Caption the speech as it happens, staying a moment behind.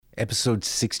Episode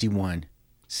 61,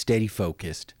 Steady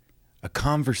Focused, a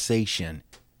conversation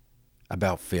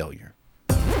about failure.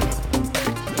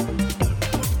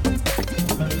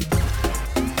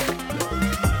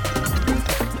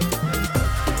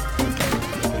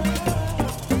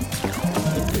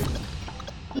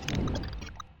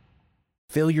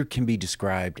 Failure can be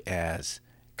described as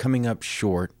coming up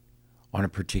short on a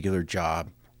particular job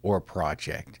or a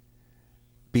project,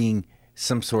 being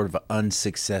some sort of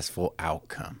unsuccessful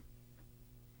outcome.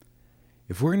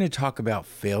 If we're going to talk about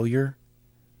failure,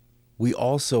 we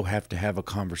also have to have a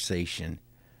conversation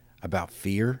about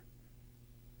fear,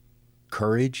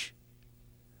 courage,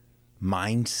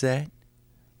 mindset.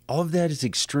 All of that is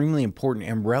extremely important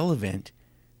and relevant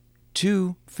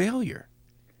to failure.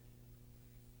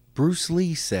 Bruce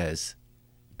Lee says,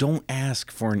 don't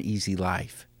ask for an easy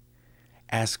life.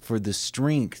 Ask for the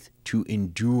strength to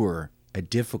endure a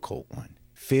difficult one.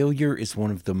 Failure is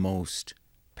one of the most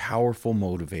powerful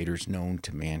motivators known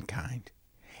to mankind,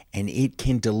 and it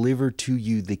can deliver to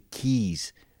you the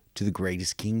keys to the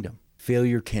greatest kingdom.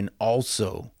 Failure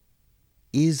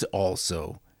is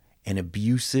also an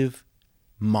abusive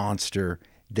monster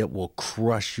that will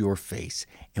crush your face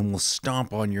and will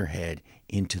stomp on your head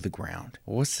into the ground.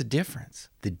 What's the difference?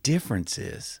 The difference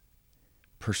is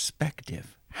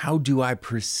perspective. How do I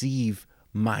perceive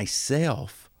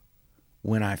myself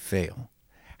when I fail?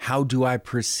 How do I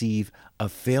perceive a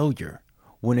failure?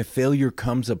 When a failure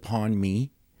comes upon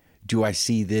me, do I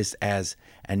see this as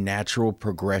a natural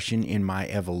progression in my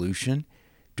evolution?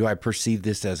 Do I perceive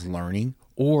this as learning?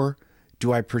 Or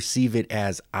do I perceive it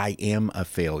as I am a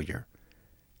failure?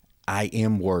 I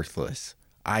am worthless.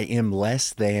 I am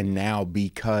less than now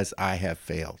because I have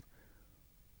failed.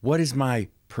 What is my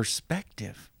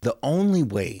perspective? The only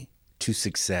way to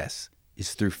success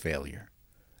is through failure.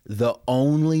 The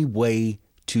only way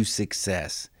to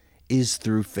success is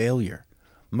through failure.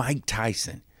 Mike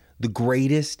Tyson, the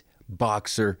greatest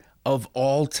boxer of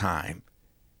all time,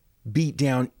 beat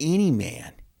down any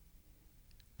man.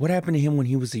 What happened to him when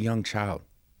he was a young child?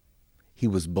 He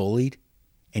was bullied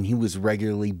and he was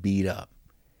regularly beat up.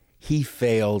 He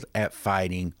failed at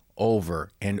fighting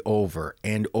over and over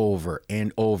and over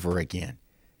and over again.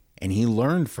 And he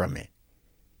learned from it.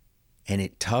 And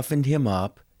it toughened him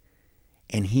up.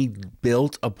 And he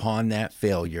built upon that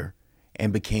failure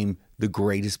and became the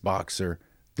greatest boxer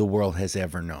the world has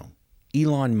ever known.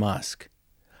 Elon Musk,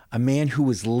 a man who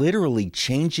was literally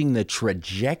changing the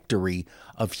trajectory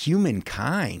of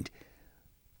humankind,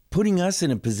 putting us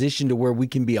in a position to where we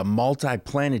can be a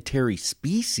multi-planetary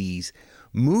species,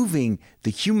 moving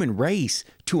the human race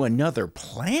to another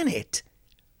planet.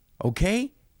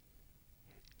 Okay?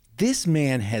 This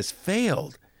man has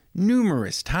failed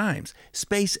numerous times.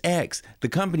 SpaceX, the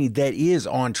company that is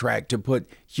on track to put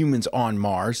humans on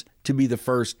Mars, to be the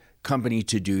first company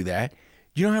to do that.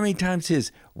 You know how many times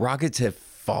his rockets have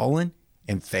fallen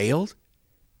and failed?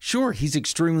 Sure, he's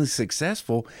extremely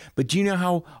successful, but do you know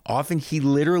how often he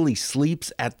literally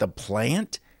sleeps at the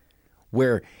plant,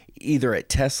 where either at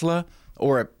Tesla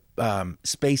or at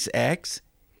SpaceX,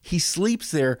 he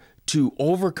sleeps there to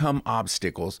overcome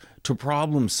obstacles, to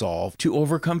problem solve, to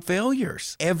overcome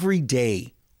failures. Every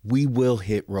day we will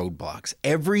hit roadblocks.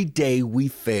 Every day we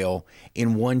fail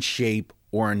in one shape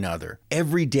or another.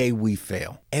 Every day we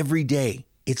fail. Every day.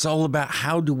 It's all about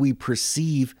how do we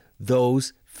perceive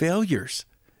those failures?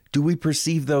 Do we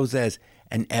perceive those as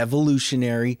an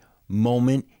evolutionary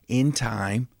moment in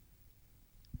time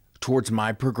towards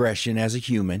my progression as a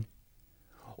human?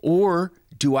 Or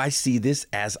do I see this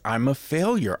as I'm a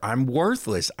failure? I'm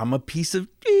worthless. I'm a piece of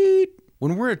deed.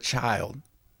 When we're a child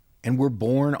and we're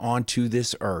born onto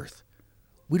this earth,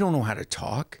 we don't know how to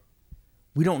talk.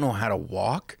 We don't know how to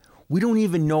walk. We don't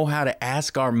even know how to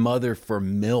ask our mother for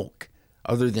milk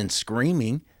other than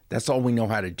screaming. That's all we know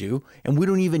how to do. And we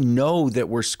don't even know that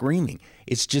we're screaming.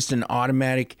 It's just an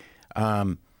automatic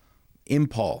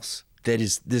impulse that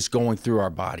is this going through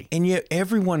our body. And yet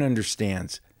everyone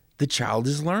understands the child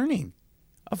is learning.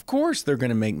 Of course they're going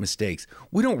to make mistakes.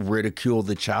 We don't ridicule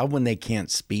the child when they can't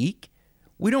speak.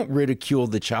 We don't ridicule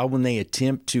the child when they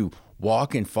attempt to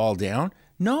walk and fall down.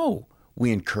 No,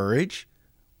 we encourage,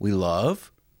 we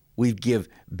love, we give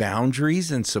boundaries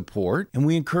and support, and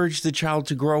we encourage the child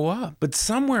to grow up. But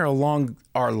somewhere along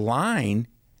our line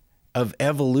of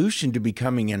evolution to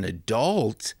becoming an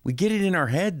adult, we get it in our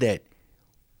head that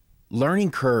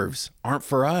learning curves aren't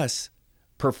for us.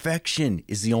 Perfection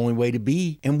is the only way to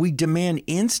be. And we demand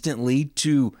instantly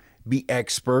to be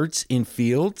experts in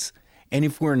fields. And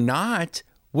if we're not,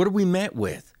 what are we met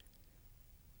with?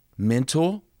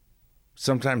 Mental,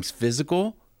 sometimes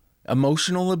physical,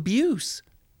 emotional abuse.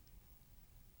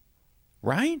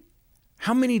 Right?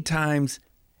 How many times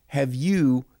have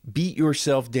you beat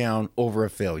yourself down over a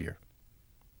failure?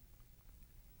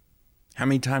 How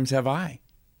many times have I?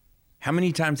 How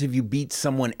many times have you beat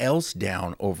someone else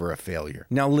down over a failure?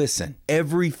 Now listen,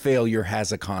 every failure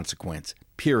has a consequence,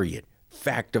 period.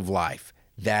 Fact of life.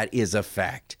 That is a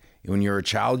fact. When you're a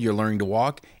child, you're learning to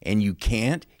walk and you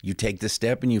can't, you take the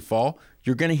step and you fall,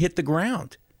 you're going to hit the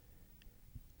ground.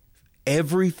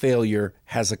 Every failure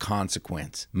has a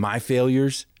consequence. My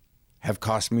failures have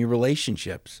cost me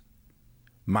relationships.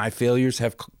 My failures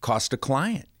have cost a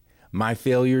client. My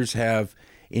failures have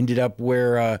ended up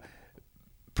where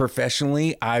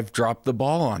professionally I've dropped the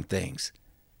ball on things.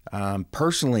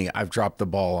 Personally, I've dropped the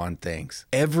ball on things.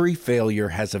 Every failure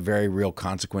has a very real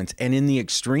consequence. And in the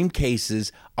extreme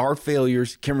cases, our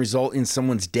failures can result in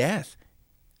someone's death.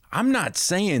 I'm not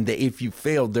saying that if you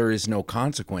failed, there is no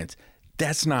consequence.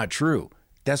 That's not true.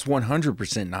 That's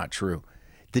 100% not true.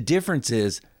 The difference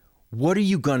is, what are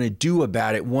you going to do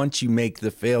about it once you make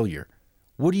the failure?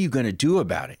 What are you going to do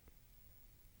about it?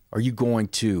 Are you going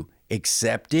to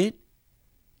accept it,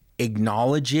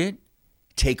 acknowledge it,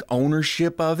 take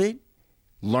ownership of it,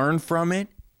 learn from it,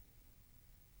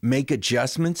 make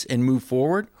adjustments and move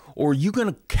forward? Or are you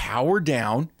going to cower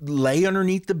down, lay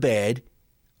underneath the bed,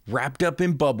 wrapped up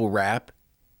in bubble wrap,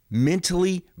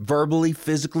 mentally, verbally,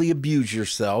 physically abuse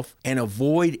yourself and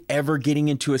avoid ever getting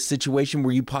into a situation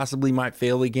where you possibly might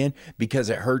fail again because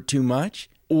it hurt too much?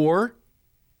 Or,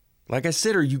 like I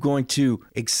said, are you going to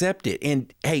accept it?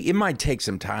 And hey, it might take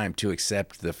some time to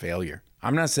accept the failure.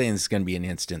 I'm not saying it's going to be an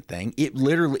instant thing.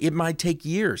 It might take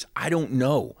years. I don't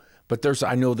know. But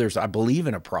I believe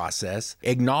in a process.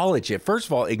 Acknowledge it. First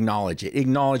of all, acknowledge it.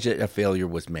 Acknowledge that a failure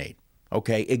was made.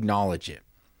 Okay, acknowledge it.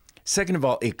 Second of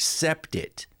all, accept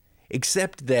it.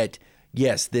 Accept that,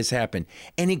 yes, this happened.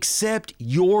 And accept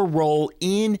your role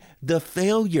in the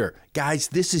failure. Guys,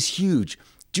 this is huge.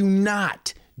 Do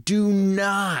not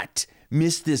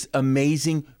miss this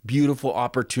amazing, beautiful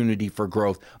opportunity for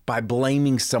growth by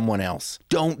blaming someone else.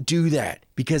 Don't do that,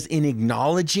 because in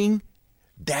acknowledging,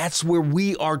 that's where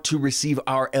we are to receive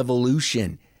our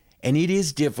evolution. And it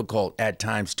is difficult at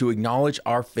times to acknowledge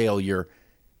our failure,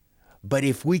 but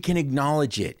if we can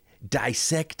acknowledge it,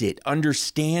 dissect it,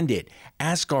 understand it,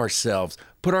 ask ourselves,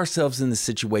 put ourselves in the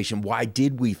situation, why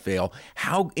did we fail?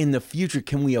 How in the future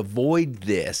can we avoid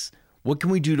this? What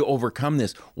can we do to overcome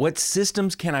this? What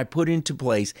systems can I put into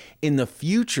place in the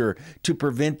future to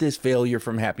prevent this failure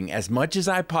from happening? As much as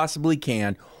I possibly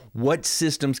can, what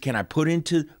systems can I put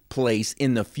into place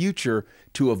in the future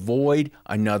to avoid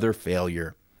another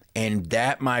failure? And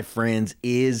that, my friends,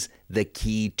 is the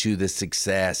key to the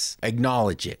success.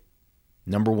 Acknowledge it.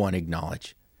 Number one,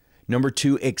 acknowledge. Number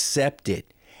two, accept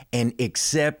it, and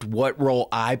accept what role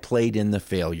I played in the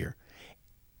failure.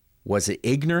 Was it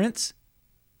ignorance?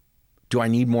 Do I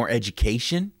need more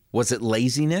education? Was it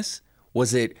laziness?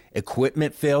 Was it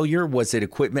equipment failure? Was it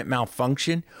equipment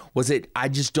malfunction? Was it I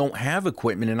just don't have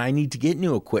equipment and I need to get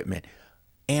new equipment?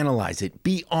 Analyze it.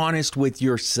 Be honest with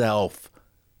yourself.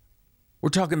 We're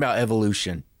talking about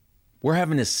evolution. We're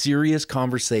having a serious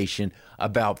conversation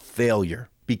about failure.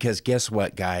 Because guess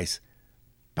what, guys?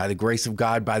 By the grace of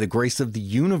God, by the grace of the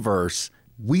universe,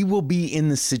 we will be in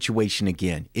this situation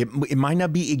again. It might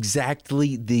not be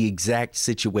exactly the exact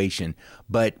situation,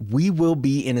 but we will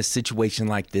be in a situation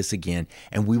like this again,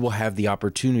 and we will have the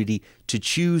opportunity to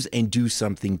choose and do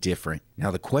something different. Now,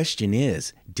 the question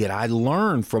is, did I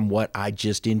learn from what I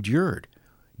just endured?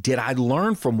 Did I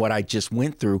learn from what I just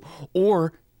went through?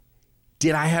 Or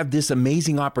did I have this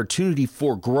amazing opportunity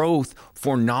for growth,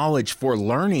 for knowledge, for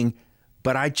learning,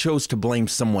 but I chose to blame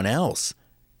someone else,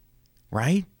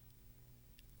 right?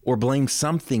 Or blame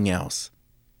something else.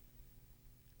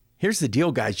 Here's the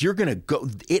deal, guys. You're going to go.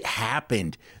 It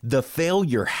happened. The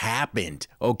failure happened,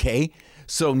 okay?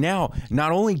 So now,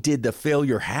 not only did the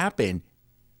failure happen,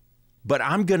 but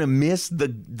I'm going to miss the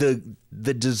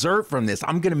dessert from this.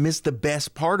 I'm going to miss the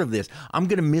best part of this. I'm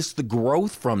going to miss the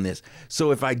growth from this. So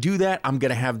if I do that, I'm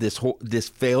going to have this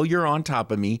failure on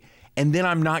top of me, and then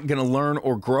I'm not going to learn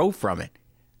or grow from it.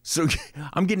 So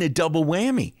I'm getting a double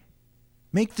whammy.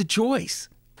 Make the choice.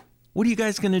 What are you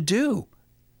guys going to do?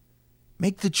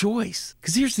 Make the choice.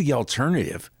 Because here's the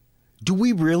alternative. Do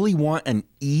we really want an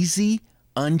easy,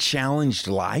 unchallenged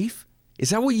life? Is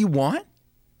that what you want?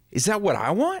 Is that what I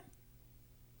want?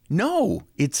 No,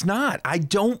 it's not. I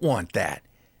don't want that.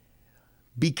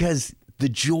 Because the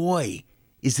joy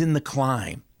is in the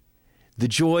climb. The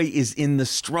joy is in the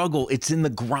struggle. It's in the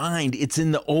grind. It's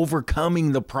in the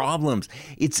overcoming the problems.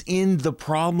 It's in the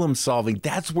problem solving.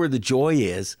 That's where the joy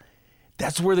is.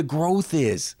 That's where the growth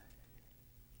is.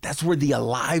 That's where the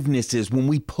aliveness is. When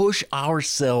we push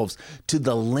ourselves to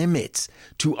the limits,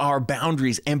 to our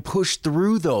boundaries, and push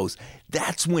through those,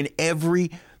 that's when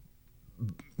every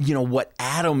what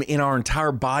atom in our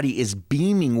entire body is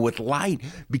beaming with light,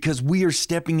 because we are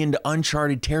stepping into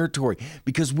uncharted territory,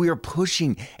 because we are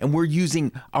pushing and we're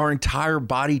using our entire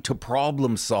body to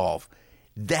problem solve.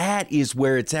 That is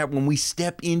where it's at, when we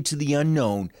step into the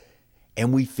unknown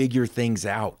and we figure things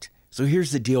out. So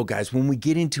here's the deal, guys. When we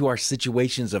get into our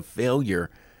situations of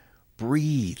failure,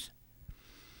 breathe.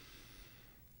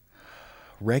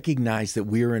 Recognize that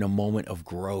we're in a moment of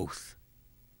growth.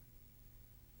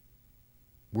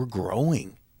 We're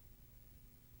growing.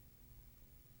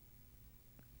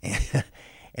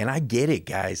 And I get it,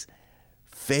 guys.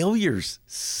 Failures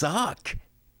suck.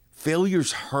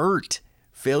 Failures hurt.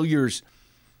 Failures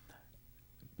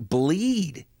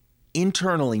bleed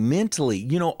internally, mentally.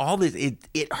 All this,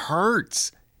 it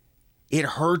hurts. It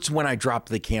hurts when I drop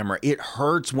the camera. It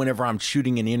hurts whenever I'm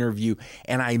shooting an interview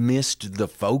and I missed the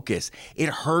focus. It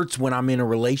hurts when I'm in a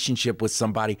relationship with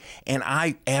somebody and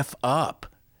I F up.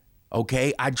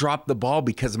 Okay, I dropped the ball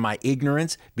because of my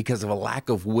ignorance, because of a lack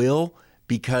of will,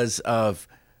 because of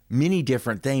many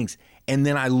different things. And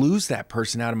then I lose that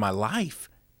person out of my life.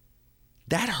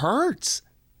 That hurts.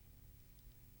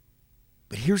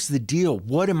 But here's the deal.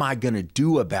 What am I going to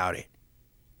do about it?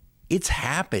 It's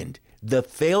happened. The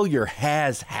failure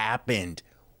has happened.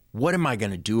 What am I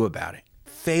going to do about it?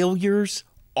 Failures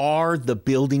are the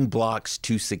building blocks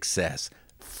to success.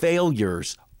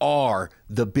 Failures are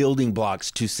the building blocks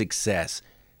to success.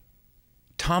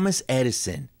 Thomas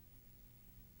Edison,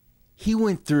 he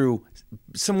went through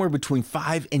somewhere between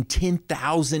 5,000 and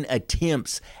 10,000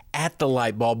 attempts at the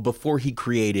light bulb before he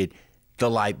created the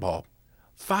light bulb.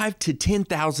 5,000 to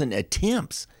 10,000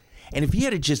 attempts. And if he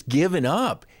had just given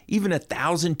up, even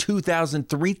 1,000, 2,000,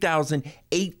 3,000,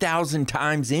 8,000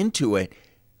 times into it,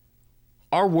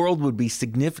 our world would be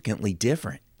significantly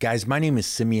different. Guys, my name is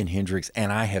Simeon Hendricks,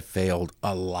 and I have failed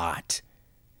a lot.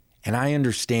 And I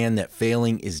understand that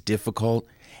failing is difficult.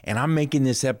 And I'm making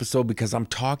this episode because I'm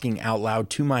talking out loud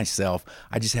to myself.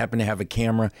 I just happen to have a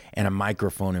camera and a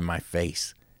microphone in my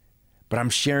face. But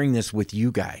I'm sharing this with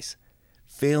you guys.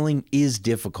 Failing is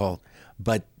difficult,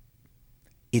 but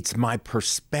it's my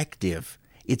perspective.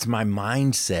 It's my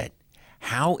mindset.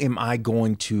 How am I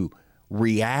going to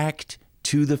react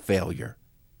to the failure?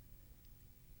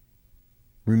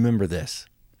 Remember this.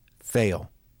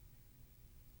 Fail.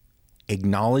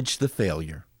 Acknowledge the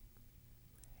failure.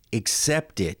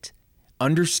 Accept it.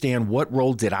 Understand what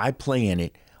role did I play in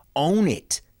it. Own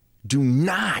it. Do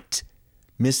not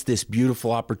miss this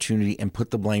beautiful opportunity and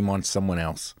put the blame on someone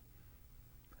else.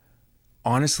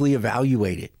 Honestly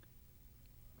evaluate it.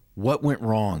 What went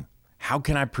wrong? How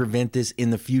can I prevent this in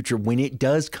the future when it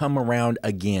does come around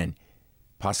again?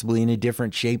 Possibly in a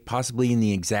different shape, possibly in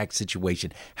the exact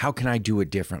situation. How can I do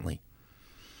it differently?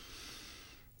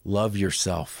 Love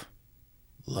yourself.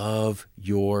 Love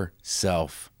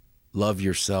yourself. Love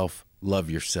yourself.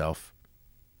 Love yourself.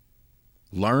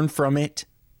 Learn from it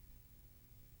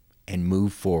and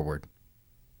move forward.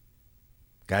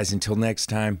 Guys, until next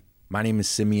time, my name is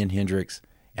Simeon Hendricks,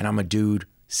 and I'm a dude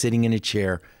sitting in a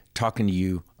chair talking to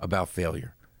you about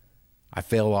failure. I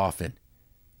fail often.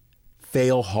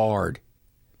 Fail hard.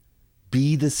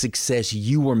 Be the success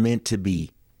you were meant to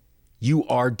be. You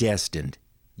are destined.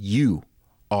 You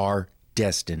are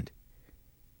destined.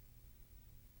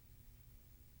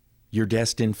 You're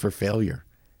destined for failure.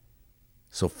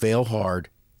 So fail hard,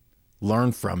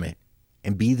 learn from it,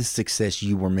 and be the success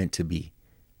you were meant to be.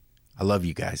 I love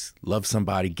you guys. Love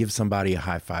somebody. Give somebody a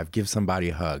high five. Give somebody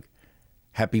a hug.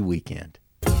 Happy weekend.